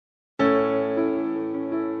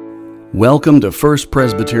Welcome to First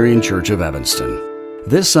Presbyterian Church of Evanston.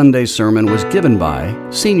 This Sunday's sermon was given by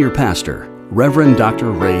Senior Pastor, Reverend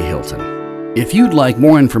Dr. Ray Hilton. If you'd like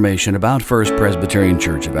more information about First Presbyterian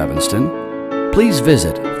Church of Evanston, please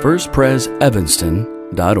visit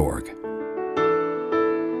firstpresevanston.org.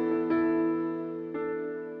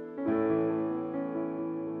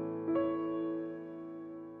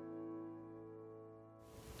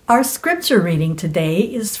 Our scripture reading today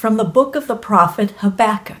is from the book of the prophet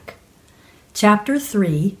Habakkuk, chapter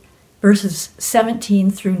 3, verses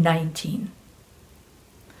 17 through 19.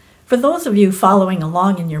 For those of you following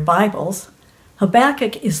along in your Bibles,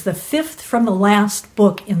 Habakkuk is the fifth from the last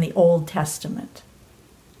book in the Old Testament.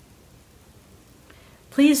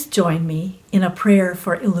 Please join me in a prayer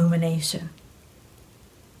for illumination.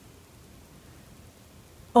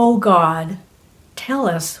 O God, tell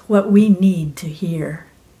us what we need to hear.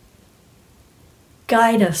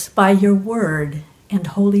 Guide us by your word and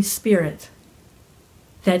Holy Spirit,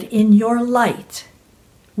 that in your light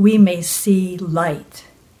we may see light,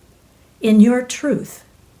 in your truth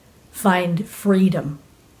find freedom,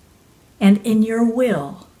 and in your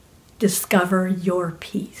will discover your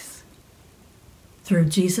peace. Through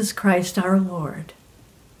Jesus Christ our Lord.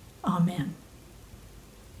 Amen.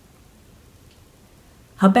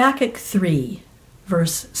 Habakkuk 3,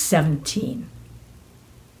 verse 17.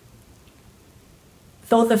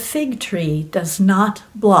 Though the fig tree does not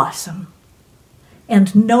blossom,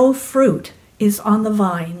 and no fruit is on the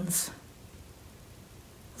vines,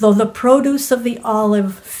 though the produce of the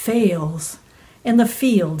olive fails, and the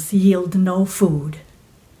fields yield no food,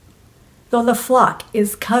 though the flock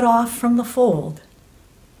is cut off from the fold,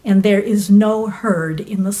 and there is no herd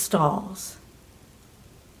in the stalls,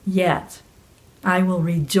 yet I will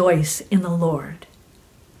rejoice in the Lord.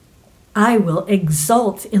 I will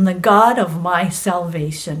exult in the God of my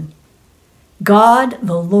salvation. God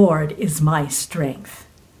the Lord is my strength.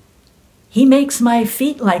 He makes my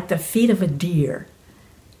feet like the feet of a deer,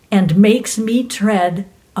 and makes me tread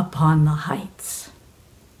upon the heights.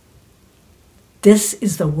 This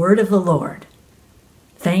is the word of the Lord.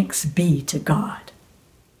 Thanks be to God.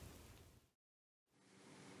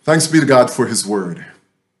 Thanks be to God for his word.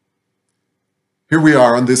 Here we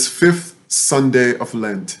are on this fifth Sunday of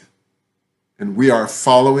Lent, and we are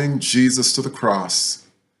following Jesus to the cross.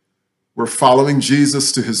 We're following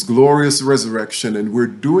Jesus to his glorious resurrection, and we're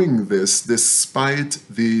doing this despite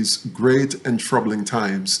these great and troubling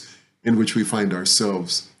times in which we find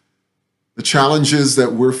ourselves. The challenges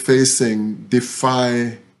that we're facing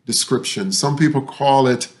defy description. Some people call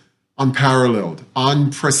it unparalleled,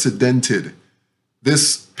 unprecedented.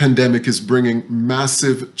 This pandemic is bringing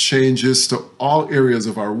massive changes to all areas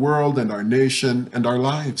of our world and our nation and our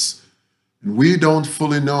lives. And we don't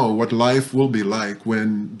fully know what life will be like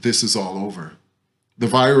when this is all over. The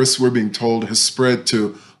virus, we're being told, has spread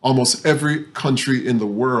to almost every country in the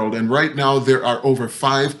world. And right now there are over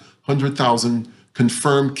 500,000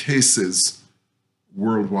 confirmed cases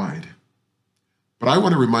worldwide. But I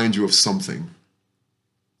want to remind you of something.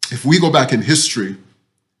 If we go back in history,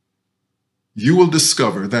 you will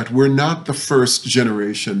discover that we're not the first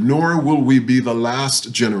generation, nor will we be the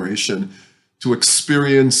last generation to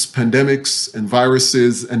experience pandemics and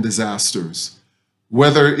viruses and disasters.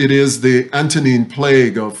 Whether it is the Antonine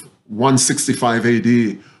Plague of 165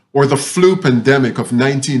 AD or the flu pandemic of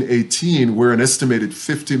 1918, where an estimated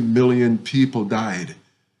 50 million people died,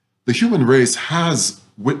 the human race has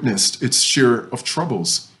witnessed its share of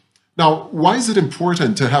troubles. Now, why is it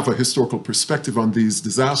important to have a historical perspective on these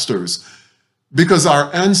disasters? Because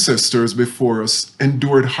our ancestors before us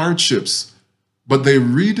endured hardships, but they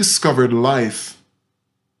rediscovered life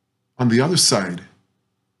on the other side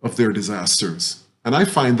of their disasters. And I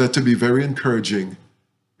find that to be very encouraging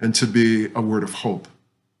and to be a word of hope.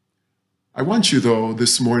 I want you, though,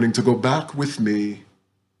 this morning to go back with me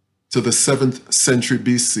to the 7th century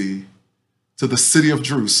BC, to the city of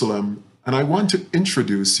Jerusalem, and I want to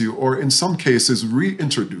introduce you, or in some cases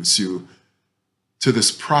reintroduce you, to this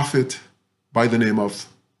prophet by the name of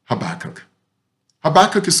Habakkuk.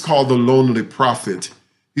 Habakkuk is called the lonely prophet.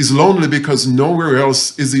 He's lonely because nowhere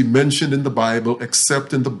else is he mentioned in the Bible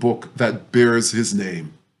except in the book that bears his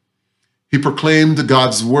name. He proclaimed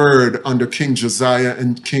God's word under King Josiah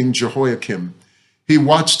and King Jehoiakim. He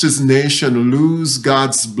watched his nation lose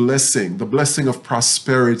God's blessing, the blessing of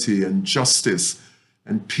prosperity and justice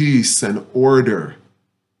and peace and order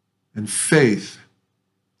and faith.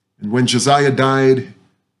 And when Josiah died,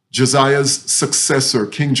 Josiah's successor,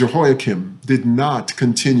 King Jehoiakim, did not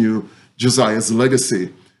continue Josiah's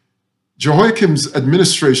legacy. Jehoiakim's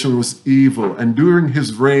administration was evil, and during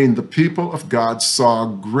his reign, the people of God saw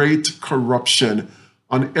great corruption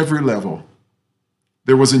on every level.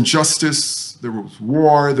 There was injustice, there was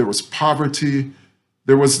war, there was poverty,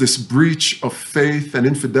 there was this breach of faith and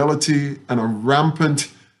infidelity and a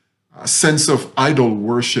rampant sense of idol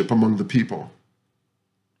worship among the people.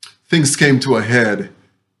 Things came to a head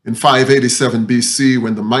in 587 BC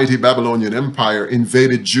when the mighty Babylonian Empire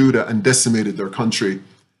invaded Judah and decimated their country.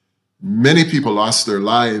 Many people lost their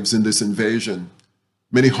lives in this invasion.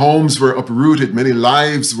 Many homes were uprooted, many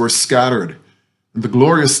lives were scattered. And the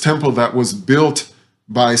glorious temple that was built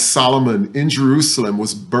by Solomon in Jerusalem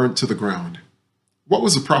was burnt to the ground. What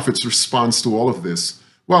was the prophet's response to all of this?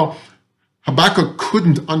 Well, Habakkuk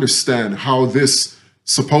couldn't understand how this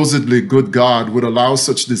supposedly good God would allow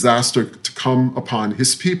such disaster to come upon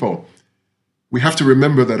his people. We have to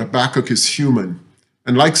remember that Habakkuk is human.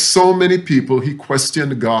 And like so many people, he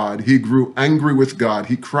questioned God. He grew angry with God.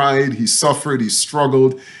 He cried, he suffered, he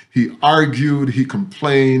struggled, he argued, he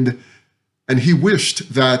complained, and he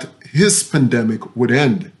wished that his pandemic would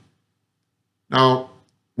end. Now,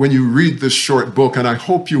 when you read this short book, and I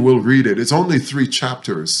hope you will read it, it's only 3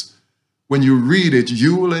 chapters. When you read it,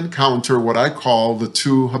 you will encounter what I call the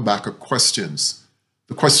 2 Habakkuk questions,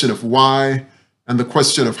 the question of why and the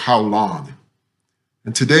question of how long.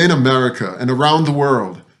 And today in America and around the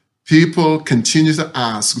world, people continue to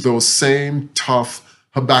ask those same tough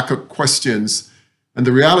Habakkuk questions. And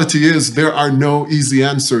the reality is there are no easy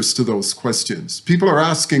answers to those questions. People are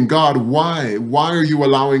asking God, why? Why are you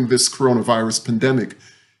allowing this coronavirus pandemic?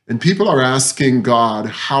 And people are asking God,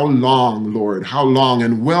 how long, Lord? How long?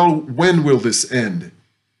 And when will this end?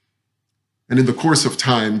 And in the course of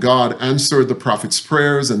time, God answered the prophet's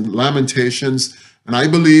prayers and lamentations. And I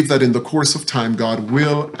believe that in the course of time, God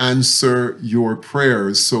will answer your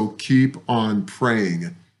prayers. So keep on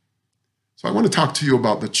praying. So I want to talk to you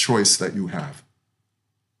about the choice that you have.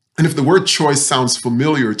 And if the word choice sounds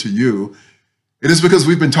familiar to you, it is because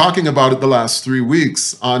we've been talking about it the last 3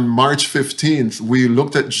 weeks. On March 15th, we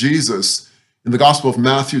looked at Jesus in the Gospel of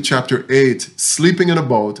Matthew chapter 8, sleeping in a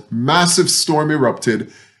boat, massive storm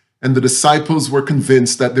erupted, and the disciples were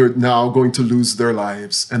convinced that they're now going to lose their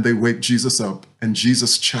lives. And they wake Jesus up, and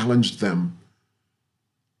Jesus challenged them.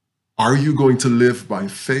 Are you going to live by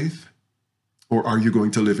faith, or are you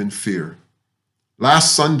going to live in fear?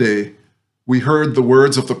 Last Sunday, we heard the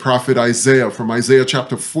words of the prophet Isaiah from Isaiah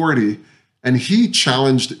chapter 40, and he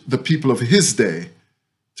challenged the people of his day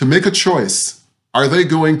to make a choice. Are they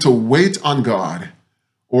going to wait on God,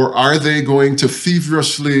 or are they going to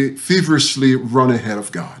feverishly run ahead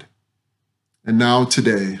of God? And now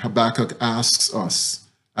today, Habakkuk asks us,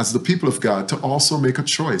 as the people of God, to also make a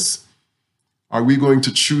choice. Are we going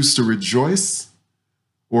to choose to rejoice,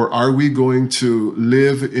 or are we going to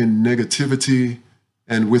live in negativity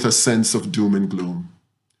and with a sense of doom and gloom?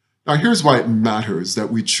 Now, here's why it matters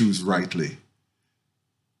that we choose rightly.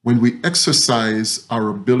 When we exercise our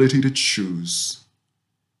ability to choose,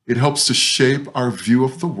 it helps to shape our view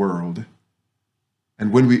of the world.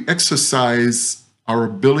 And when we exercise our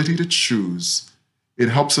ability to choose, it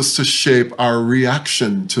helps us to shape our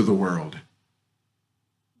reaction to the world.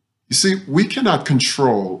 You see, we cannot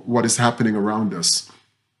control what is happening around us,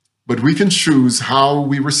 but we can choose how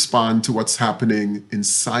we respond to what's happening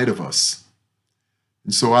inside of us.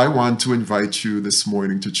 And so I want to invite you this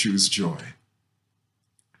morning to choose joy.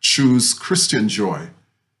 Choose Christian joy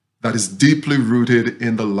that is deeply rooted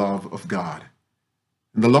in the love of God.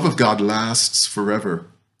 And the love of God lasts forever.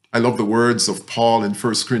 I love the words of Paul in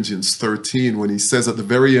 1 Corinthians 13 when he says at the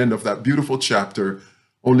very end of that beautiful chapter,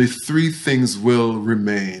 only 3 things will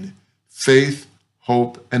remain: faith,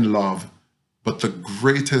 hope, and love. But the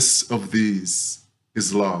greatest of these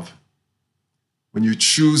is love. When you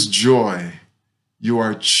choose joy, you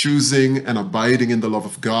are choosing and abiding in the love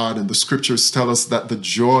of God. And the scriptures tell us that the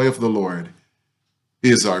joy of the Lord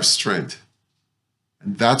is our strength.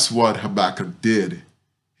 And that's what Habakkuk did.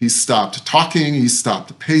 He stopped talking, he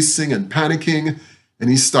stopped pacing and panicking, and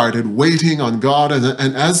he started waiting on God.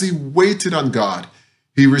 And as he waited on God,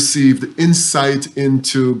 he received insight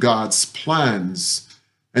into God's plans.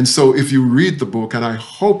 And so if you read the book, and I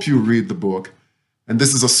hope you read the book, and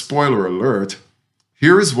this is a spoiler alert,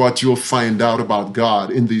 here is what you'll find out about God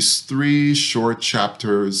in these 3 short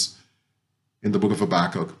chapters in the book of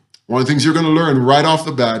Habakkuk. One of the things you're going to learn right off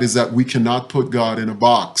the bat is that we cannot put God in a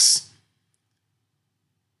box.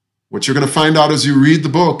 What you're going to find out as you read the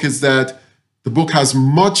book is that the book has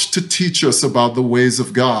much to teach us about the ways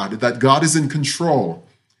of God, that God is in control.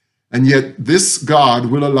 And yet this God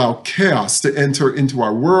will allow chaos to enter into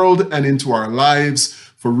our world and into our lives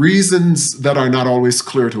for reasons that are not always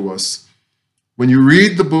clear to us. When you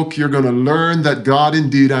read the book, you're going to learn that God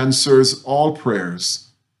indeed answers all prayers.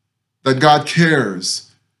 that God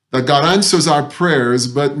cares, that God answers our prayers,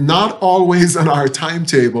 but not always on our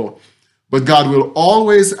timetable. But God will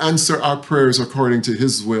always answer our prayers according to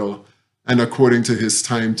his will and according to his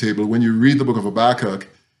timetable. When you read the book of Habakkuk,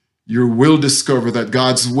 you will discover that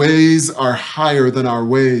God's ways are higher than our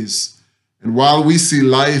ways. And while we see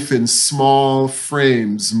life in small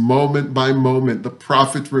frames, moment by moment, the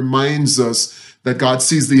prophet reminds us that God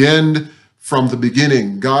sees the end from the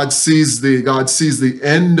beginning. God sees the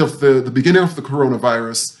end of the beginning of the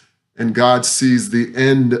coronavirus, and God sees the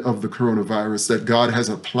end of the coronavirus, that God has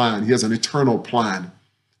a plan. He has an eternal plan,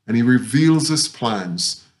 and he reveals his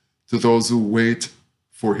plans to those who wait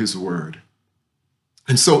for his word.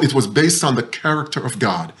 And so it was based on the character of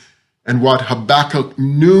God and what Habakkuk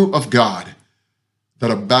knew of God that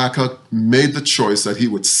Habakkuk made the choice that he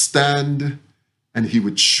would stand and he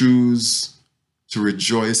would choose to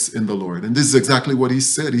rejoice in the Lord. And this is exactly what he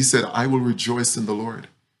said. He said, I will rejoice in the Lord.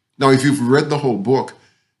 Now, if you've read the whole book,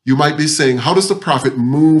 you might be saying, how does the prophet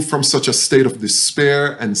move from such a state of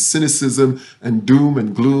despair and cynicism and doom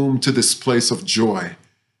and gloom to this place of joy?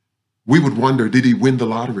 We would wonder, did he win the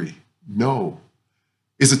lottery? No.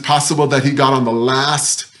 Is it possible that he got on the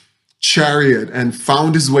last chariot and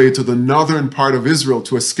found his way to the northern part of Israel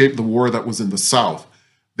to escape the war that was in the south?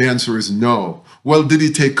 The answer is no. Well, did he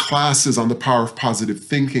take classes on the power of positive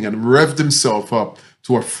thinking and revved himself up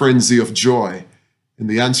to a frenzy of joy? And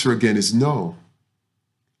the answer again is no.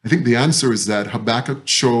 I think the answer is that Habakkuk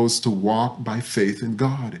chose to walk by faith in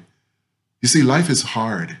God. You see, life is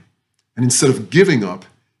hard. And instead of giving up,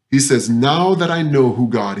 he says, now that I know who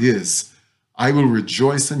God is, I will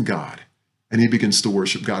rejoice in God. And he begins to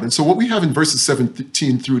worship God. And so what we have in verses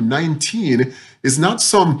 17 through 19 is not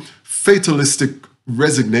some fatalistic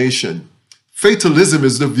resignation. Fatalism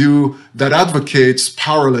is the view that advocates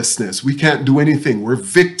powerlessness. We can't do anything. We're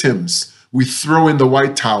victims. We throw in the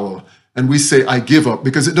white towel and we say, I give up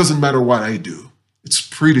because it doesn't matter what I do. It's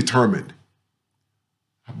predetermined.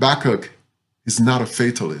 Habakkuk is not a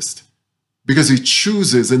fatalist because he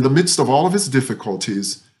chooses in the midst of all of his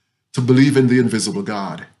difficulties to believe in the invisible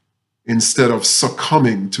God instead of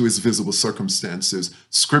succumbing to his visible circumstances.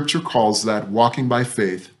 Scripture calls that walking by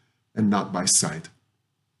faith and not by sight.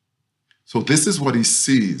 So this is what he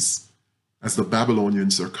sees as the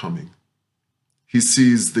Babylonians are coming. He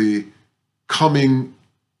sees the coming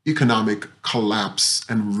economic collapse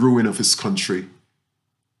and ruin of his country.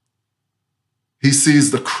 He sees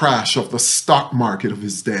the crash of the stock market of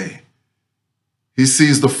his day. He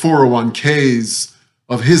sees the 401ks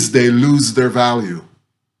of his day lose their value.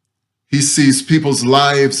 He sees people's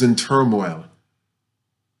lives in turmoil.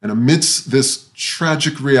 And amidst this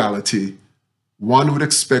tragic reality, one would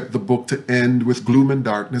expect the book to end with gloom and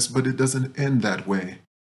darkness, but it doesn't end that way.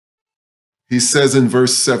 He says in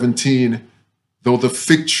verse 17, though the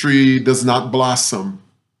fig tree does not blossom.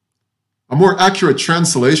 A more accurate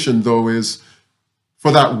translation, though, is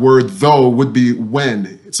for that word though would be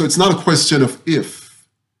when. So it's not a question of if.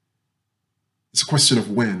 It's a question of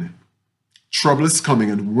when. Trouble is coming,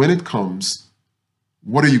 and when it comes,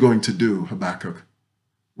 what are you going to do, Habakkuk?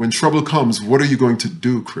 When trouble comes, what are you going to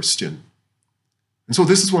do, Christian? And so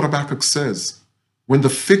this is what Habakkuk says. When the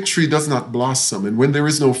fig tree does not blossom, and when there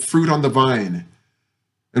is no fruit on the vine,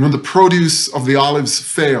 and when the produce of the olives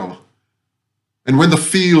fail, and when the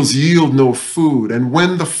fields yield no food, and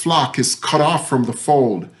when the flock is cut off from the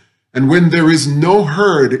fold, and when there is no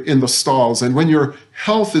herd in the stalls, and when your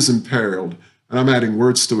health is imperiled, and I'm adding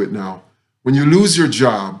words to it now, when you lose your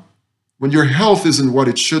job, when your health isn't what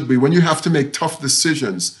it should be, when you have to make tough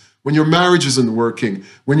decisions, when your marriage isn't working,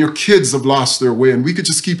 when your kids have lost their way, and we could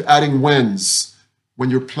just keep adding whens, when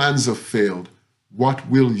your plans have failed, what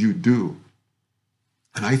will you do?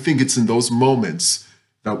 And I think it's in those moments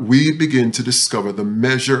that we begin to discover the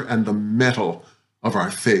measure and the metal of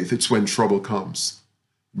our faith. It's when trouble comes.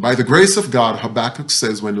 By the grace of God, Habakkuk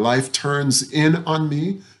says, when life turns in on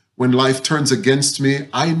me, when life turns against me,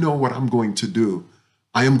 I know what I'm going to do.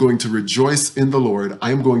 I am going to rejoice in the Lord.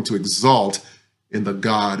 I am going to exalt in the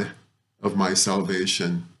God of my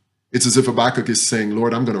salvation. It's as if Habakkuk is saying,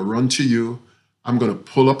 Lord, I'm going to run to you. I'm going to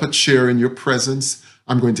pull up a chair in your presence.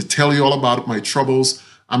 I'm going to tell you all about my troubles.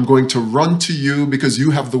 I'm going to run to you because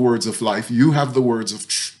you have the words of life. You have the words of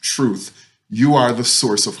truth. You are the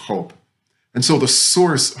source of hope. And so the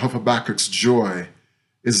source of Habakkuk's joy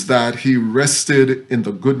is that he rested in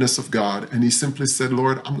the goodness of God, and he simply said,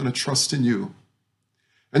 Lord, I'm going to trust in you.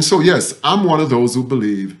 And so, yes, I'm one of those who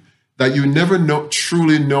believe that you never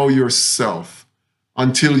truly know yourself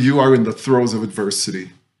until you are in the throes of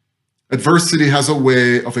adversity. Adversity has a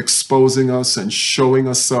way of exposing us and showing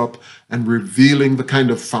us up and revealing the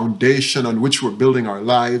kind of foundation on which we're building our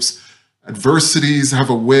lives. Adversities have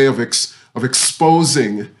a way of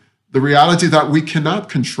exposing the reality that we cannot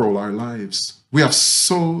control our lives. We have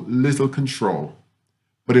so little control.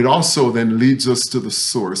 But it also then leads us to the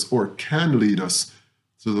source, or can lead us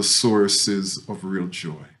to the sources of real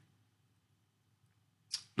joy.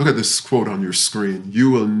 Look at this quote on your screen. You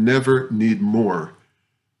will never need more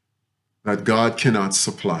that God cannot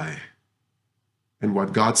supply. And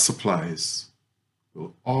what God supplies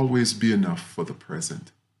will always be enough for the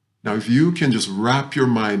present. Now, if you can just wrap your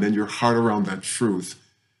mind and your heart around that truth,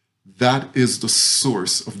 that is the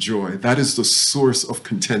source of joy. That is the source of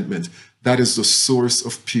contentment. That is the source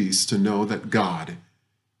of peace, to know that God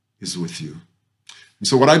is with you. And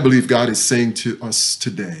so what I believe God is saying to us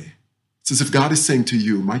today, it's as if God is saying to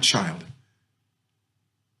you, my child,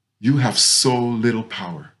 you have so little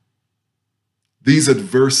power. These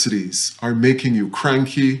adversities are making you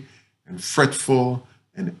cranky and fretful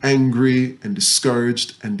and angry and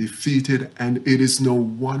discouraged and defeated, and it is no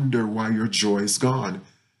wonder why your joy is gone.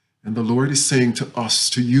 And the Lord is saying to us,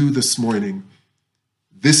 to you this morning,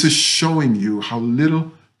 this is showing you how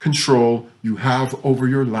little control you have over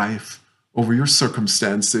your life, over your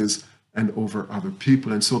circumstances, and over other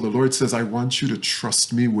people. And so the Lord says, I want you to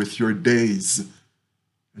trust me with your days.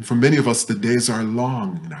 And for many of us, the days are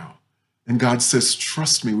long now. And God says,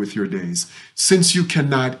 trust me with your days. Since you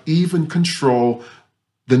cannot even control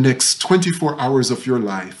the next 24 hours of your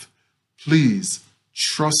life, please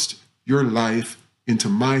trust your life into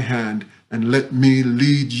my hand and let me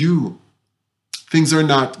lead you. Things are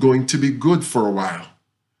not going to be good for a while.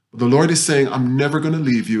 But the Lord is saying, I'm never going to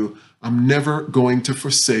leave you. I'm never going to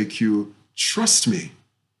forsake you. Trust me.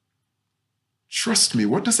 Trust me.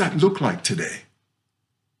 What does that look like today?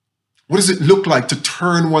 What does it look like to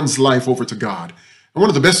turn one's life over to God? And one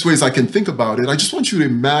of the best ways I can think about it, I just want you to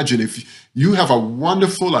imagine if you have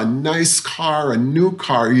a nice car, a new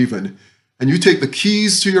car even, and you take the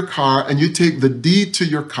keys to your car and you take the deed to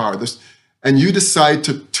your car, and you decide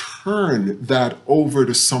to turn that over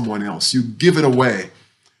to someone else. You give it away.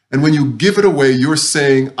 And when you give it away, you're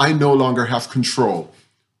saying, I no longer have control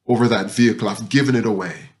over that vehicle. I've given it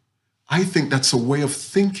away. I think that's a way of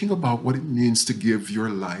thinking about what it means to give your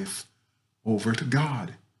life over to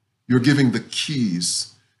God. You're giving the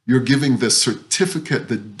keys. You're giving the certificate,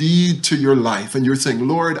 the deed to your life. And you're saying,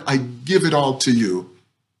 Lord, I give it all to you.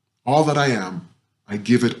 All that I am, I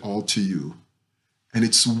give it all to you. And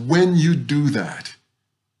it's when you do that,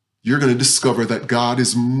 you're going to discover that God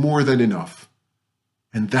is more than enough.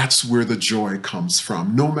 And that's where the joy comes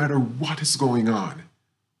from. No matter what is going on,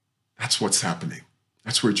 that's what's happening.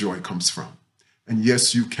 That's where joy comes from. And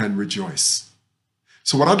yes, you can rejoice.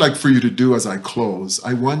 So what I'd like for you to do as I close,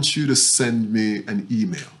 I want you to send me an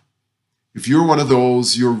email. If you're one of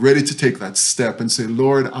those, you're ready to take that step and say,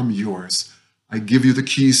 Lord, I'm yours. I give you the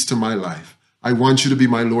keys to my life. I want you to be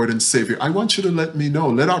my Lord and Savior. I want you to let me know.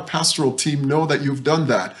 Let our pastoral team know that you've done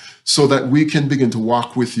that so that we can begin to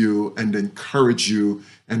walk with you and encourage you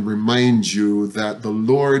and remind you that the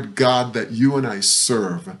Lord God that you and I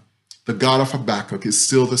serve, the God of Habakkuk, is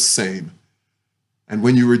still the same. And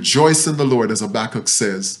when you rejoice in the Lord, as Habakkuk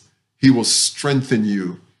says, he will strengthen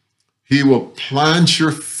you. He will plant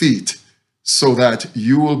your feet so that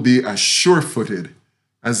you will be as sure-footed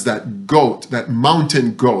as that goat, that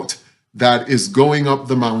mountain goat that is going up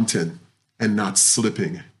the mountain and not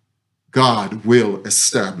slipping. God will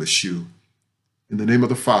establish you. In the name of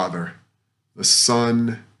the Father, the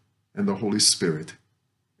Son, and the Holy Spirit.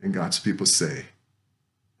 And God's people say,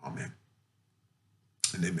 Amen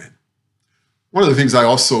and amen. One of the things I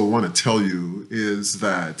also want to tell you is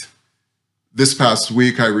that this past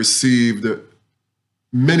week I received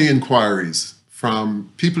many inquiries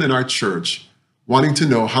from people in our church wanting to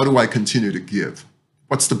know, how do I continue to give?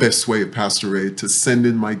 What's the best way, Pastor Ray, to send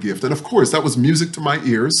in my gift? And of course, that was music to my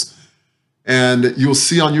ears. And you'll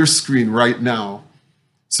see on your screen right now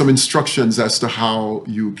some instructions as to how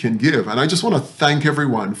you can give. And I just want to thank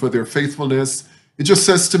everyone for their faithfulness. It just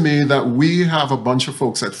says to me that we have a bunch of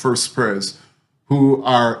folks at First Pres who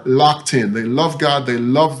are locked in. They love God. They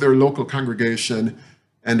love their local congregation.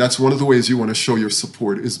 And that's one of the ways you want to show your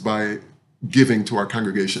support, is by giving to our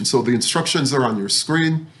congregation. So the instructions are on your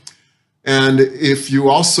screen. And if you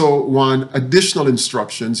also want additional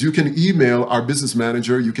instructions, you can email our business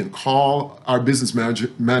manager. You can call our business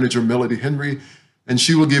manager, Melody Henry, and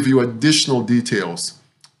she will give you additional details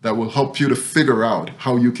that will help you to figure out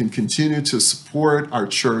how you can continue to support our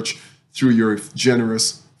church through your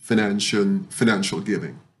generous financial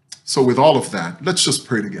giving. So with all of that, let's just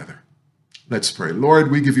pray together. Let's pray.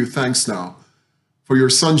 Lord, we give you thanks now for your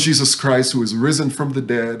Son, Jesus Christ, who is risen from the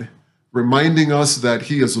dead, reminding us that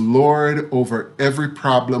He is Lord over every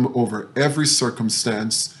problem, over every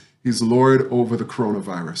circumstance. He's Lord over the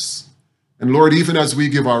coronavirus. And Lord, even as we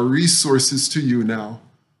give our resources to you now,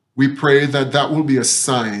 we pray that that will be a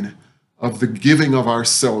sign of the giving of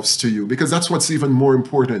ourselves to you, because that's what's even more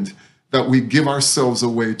important, that we give ourselves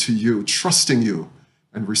away to you, trusting you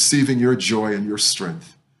and receiving your joy and your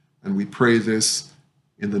strength. And we pray this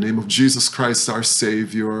in the name of Jesus Christ, our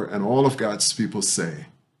Savior, and all of God's people say,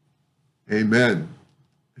 amen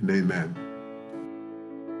and amen.